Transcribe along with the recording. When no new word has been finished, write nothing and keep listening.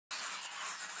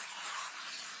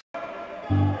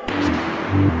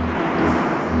Terror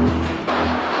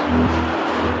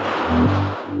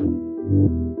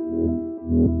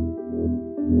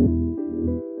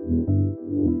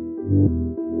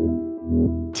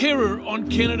on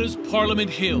Canada's Parliament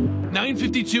Hill.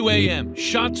 9:52 a.m.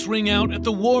 Shots ring out at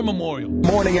the War Memorial.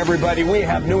 Morning, everybody. We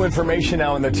have new information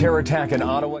now on the terror attack in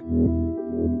Ottawa.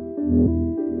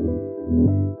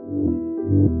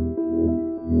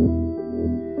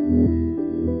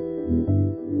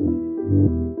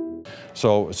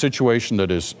 So a situation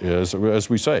that is, as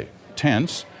we say,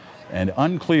 tense and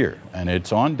unclear. And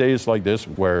it's on days like this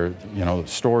where, you know, the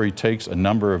story takes a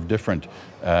number of different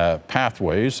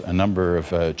pathways, a number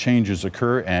of changes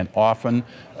occur, and often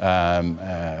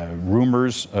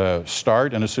rumors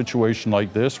start in a situation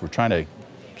like this. We're trying to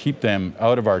keep them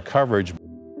out of our coverage.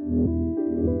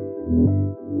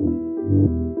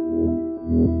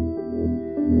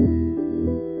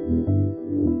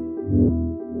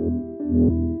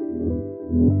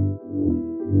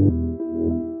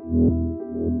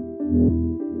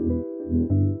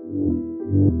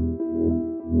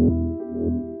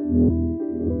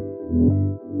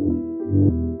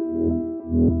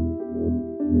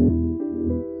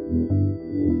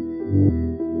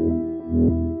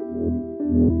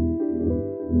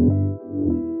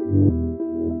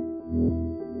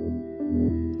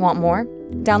 Want more?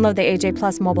 Download the AJ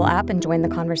Plus mobile app and join the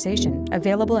conversation.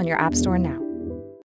 Available in your App Store now.